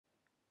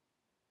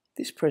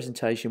This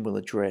presentation will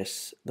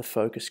address the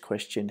focus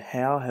question,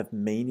 how have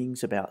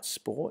meanings about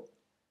sport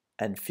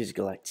and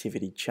physical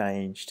activity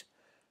changed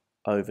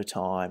over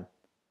time?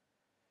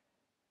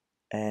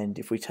 And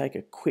if we take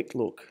a quick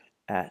look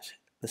at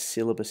the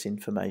syllabus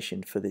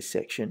information for this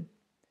section,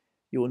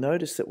 you will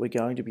notice that we're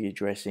going to be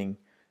addressing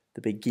the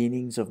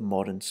beginnings of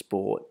modern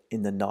sport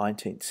in the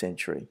 19th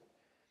century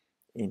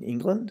in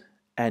England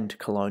and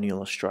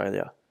colonial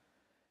Australia.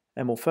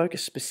 And we'll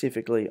focus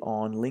specifically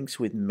on links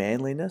with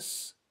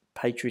manliness,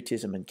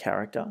 patriotism and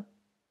character,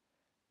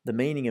 the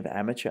meaning of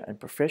amateur and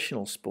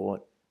professional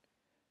sport,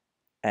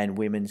 and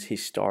women's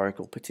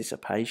historical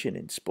participation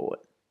in sport.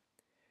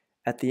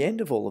 At the end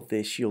of all of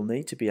this, you'll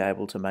need to be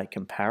able to make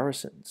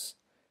comparisons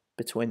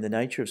between the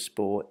nature of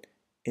sport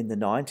in the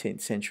 19th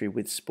century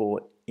with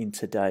sport in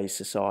today's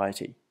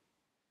society.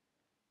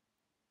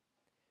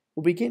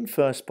 We'll begin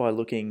first by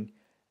looking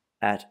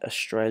at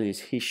Australia's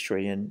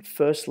history, and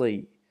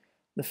firstly,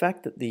 the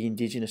fact that the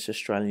Indigenous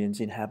Australians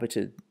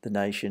inhabited the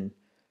nation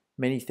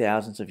many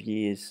thousands of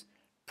years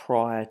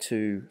prior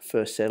to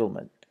first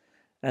settlement,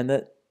 and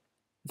that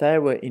they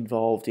were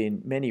involved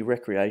in many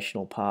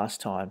recreational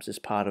pastimes as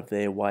part of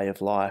their way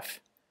of life.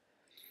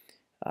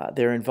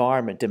 Their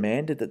environment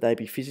demanded that they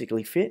be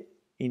physically fit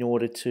in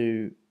order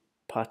to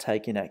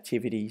partake in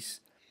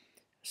activities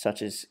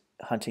such as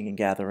hunting and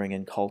gathering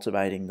and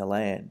cultivating the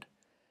land.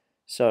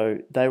 So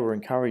they were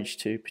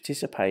encouraged to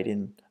participate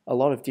in a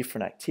lot of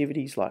different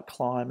activities like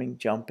climbing,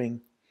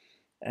 jumping,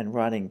 and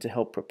running to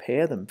help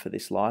prepare them for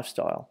this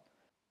lifestyle.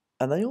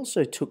 And they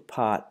also took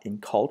part in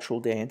cultural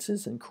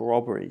dances and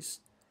corroborees.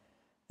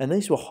 And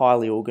these were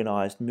highly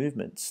organised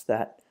movements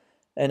that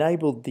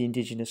enabled the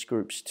Indigenous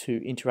groups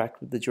to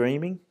interact with the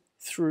dreaming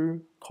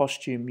through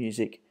costume,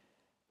 music,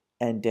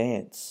 and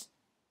dance.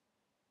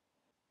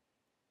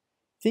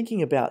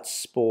 Thinking about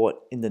sport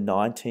in the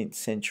 19th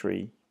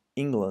century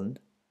England,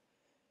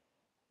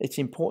 it's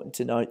important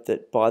to note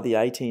that by the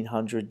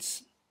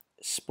 1800s,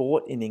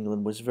 sport in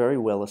England was very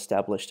well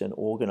established and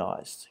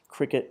organised.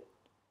 Cricket,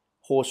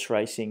 horse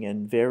racing,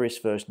 and various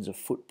versions of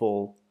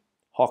football,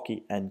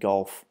 hockey, and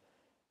golf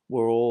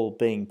were all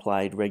being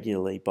played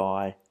regularly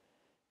by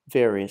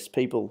various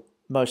people,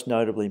 most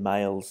notably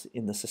males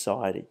in the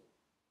society.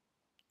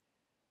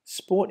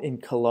 Sport in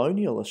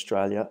colonial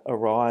Australia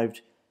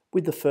arrived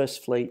with the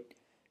first fleet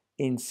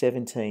in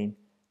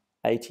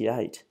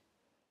 1788,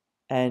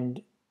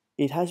 and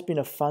it has been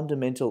a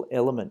fundamental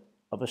element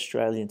of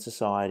Australian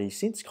society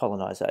since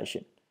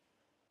colonisation.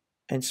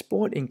 And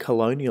sport in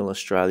colonial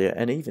Australia,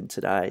 and even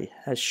today,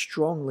 has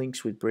strong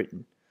links with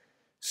Britain.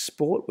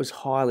 Sport was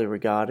highly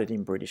regarded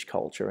in British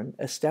culture, and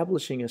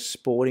establishing a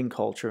sporting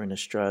culture in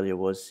Australia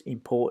was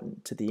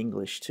important to the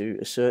English to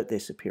assert their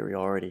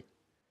superiority.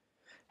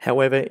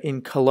 However,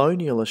 in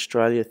colonial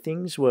Australia,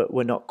 things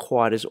were not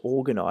quite as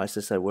organised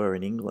as they were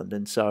in England,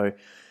 and so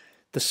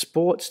the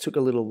sports took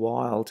a little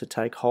while to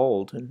take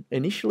hold. And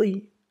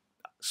initially,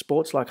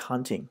 sports like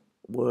hunting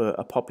were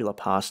a popular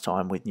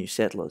pastime with new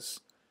settlers.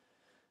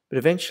 But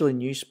eventually,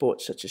 new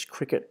sports such as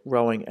cricket,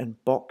 rowing,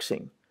 and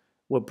boxing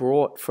were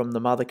brought from the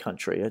mother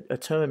country, a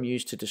term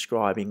used to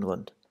describe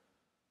England.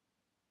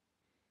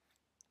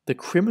 The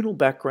criminal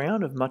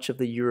background of much of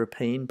the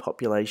European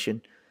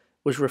population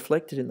was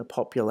reflected in the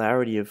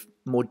popularity of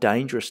more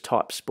dangerous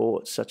type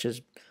sports such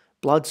as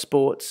blood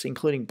sports,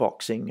 including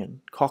boxing and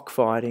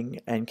cockfighting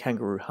and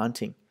kangaroo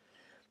hunting.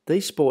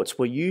 These sports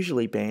were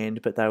usually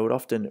banned, but they would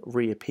often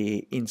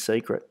reappear in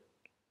secret.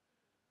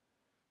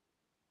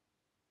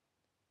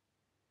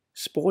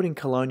 Sport in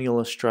colonial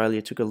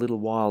Australia took a little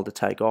while to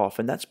take off,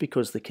 and that's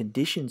because the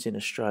conditions in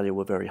Australia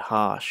were very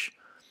harsh.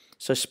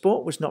 So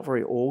sport was not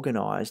very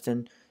organised,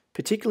 and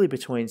particularly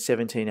between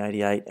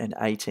 1788 and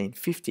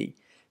 1850,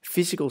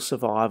 physical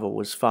survival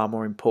was far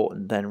more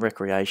important than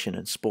recreation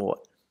and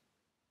sport.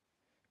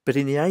 But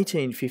in the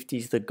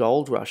 1850s, the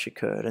gold rush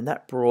occurred, and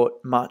that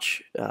brought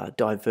much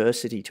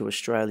diversity to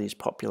Australia's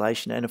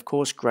population and, of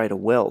course, greater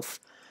wealth.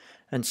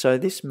 And so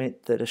this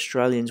meant that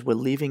Australians were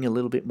living a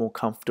little bit more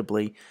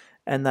comfortably,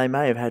 and they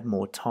may have had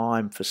more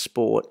time for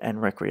sport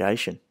and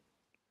recreation.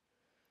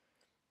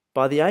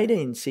 By the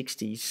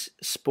 1860s,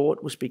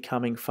 sport was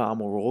becoming far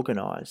more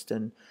organised,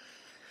 and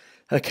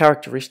a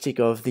characteristic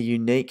of the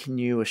unique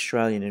new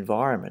Australian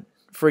environment.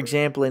 For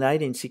example, in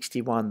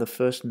 1861, the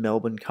first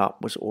Melbourne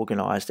Cup was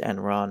organised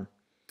and run,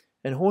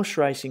 and horse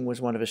racing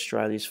was one of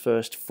Australia's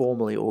first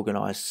formally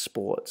organised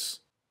sports.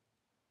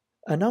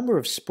 A number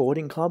of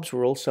sporting clubs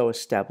were also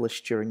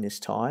established during this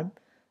time,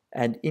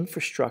 and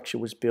infrastructure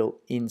was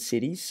built in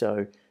cities,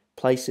 so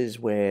places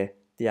where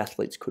the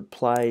athletes could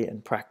play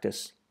and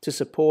practice to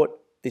support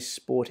this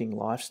sporting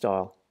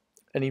lifestyle.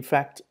 And in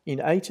fact, in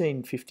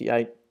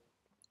 1858,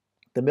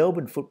 the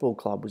Melbourne Football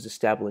Club was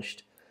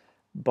established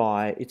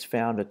by its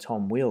founder,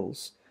 Tom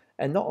Wills,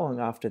 and not long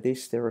after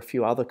this, there were a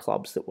few other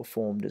clubs that were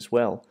formed as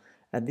well,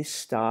 and this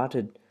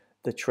started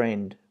the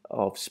trend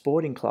of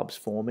sporting clubs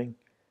forming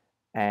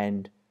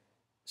and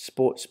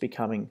sports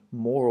becoming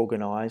more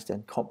organised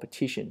and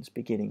competitions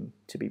beginning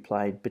to be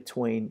played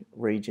between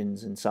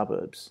regions and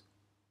suburbs.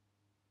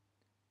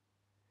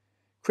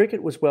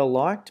 Cricket was well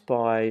liked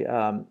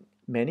by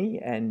many,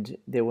 and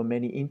there were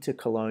many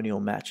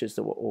intercolonial matches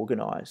that were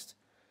organised.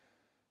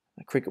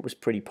 Cricket was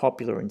pretty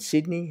popular in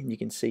Sydney, and you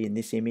can see in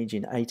this image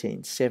in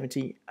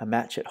 1870 a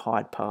match at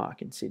Hyde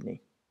Park in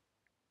Sydney.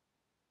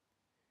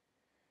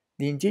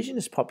 The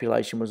Indigenous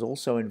population was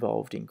also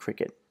involved in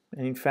cricket,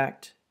 and in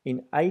fact, in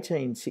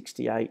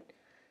 1868,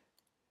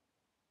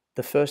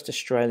 the first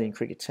Australian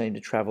cricket team to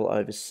travel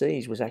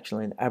overseas was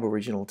actually an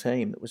Aboriginal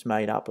team that was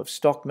made up of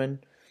stockmen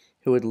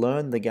who had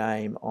learned the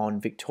game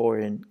on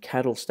Victorian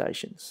cattle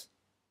stations.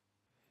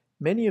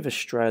 Many of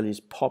Australia's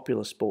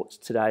popular sports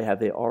today have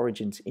their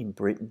origins in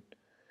Britain.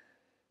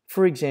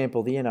 For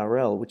example, the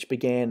NRL, which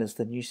began as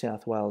the New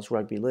South Wales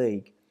Rugby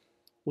League,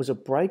 was a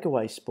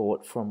breakaway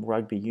sport from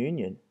rugby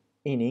union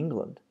in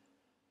England.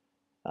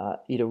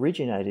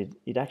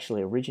 It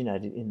actually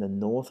originated in the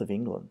north of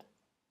England.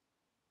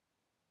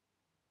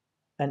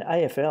 And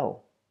AFL,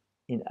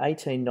 in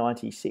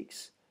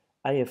 1896,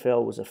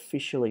 AFL was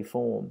officially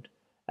formed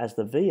as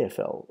the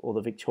VFL, or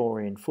the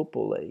Victorian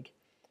Football League.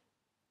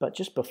 But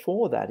just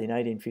before that, in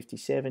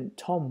 1857,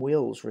 Tom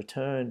Wills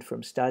returned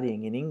from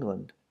studying in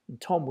England.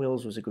 And Tom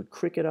Wills was a good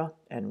cricketer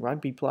and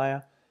rugby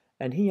player,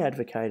 and he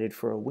advocated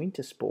for a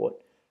winter sport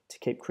to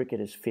keep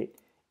cricketers fit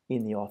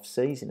in the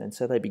off-season. And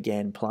so they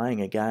began playing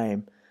a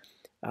game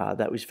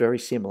that was very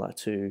similar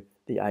to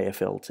the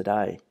AFL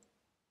today.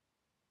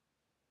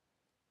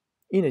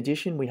 In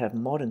addition, we have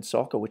modern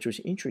soccer, which was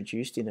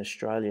introduced in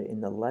Australia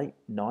in the late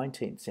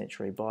 19th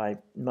century by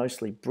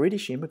mostly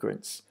British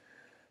immigrants.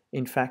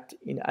 In fact,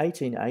 in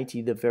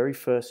 1880, the very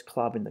first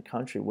club in the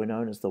country were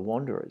known as the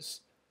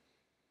Wanderers.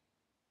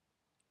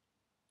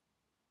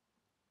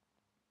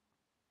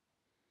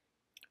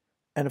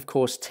 And of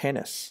course,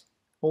 tennis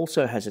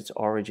also has its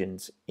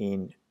origins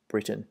in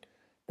Britain.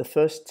 The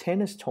first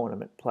tennis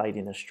tournament played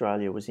in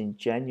Australia was in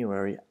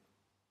January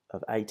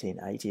of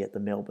 1880 at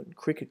the Melbourne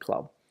Cricket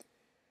Club,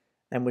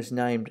 and was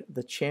named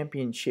the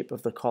Championship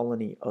of the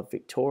Colony of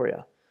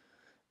Victoria.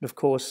 And of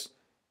course,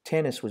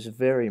 tennis was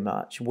very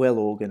much well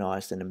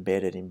organised and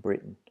embedded in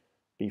Britain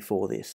before this.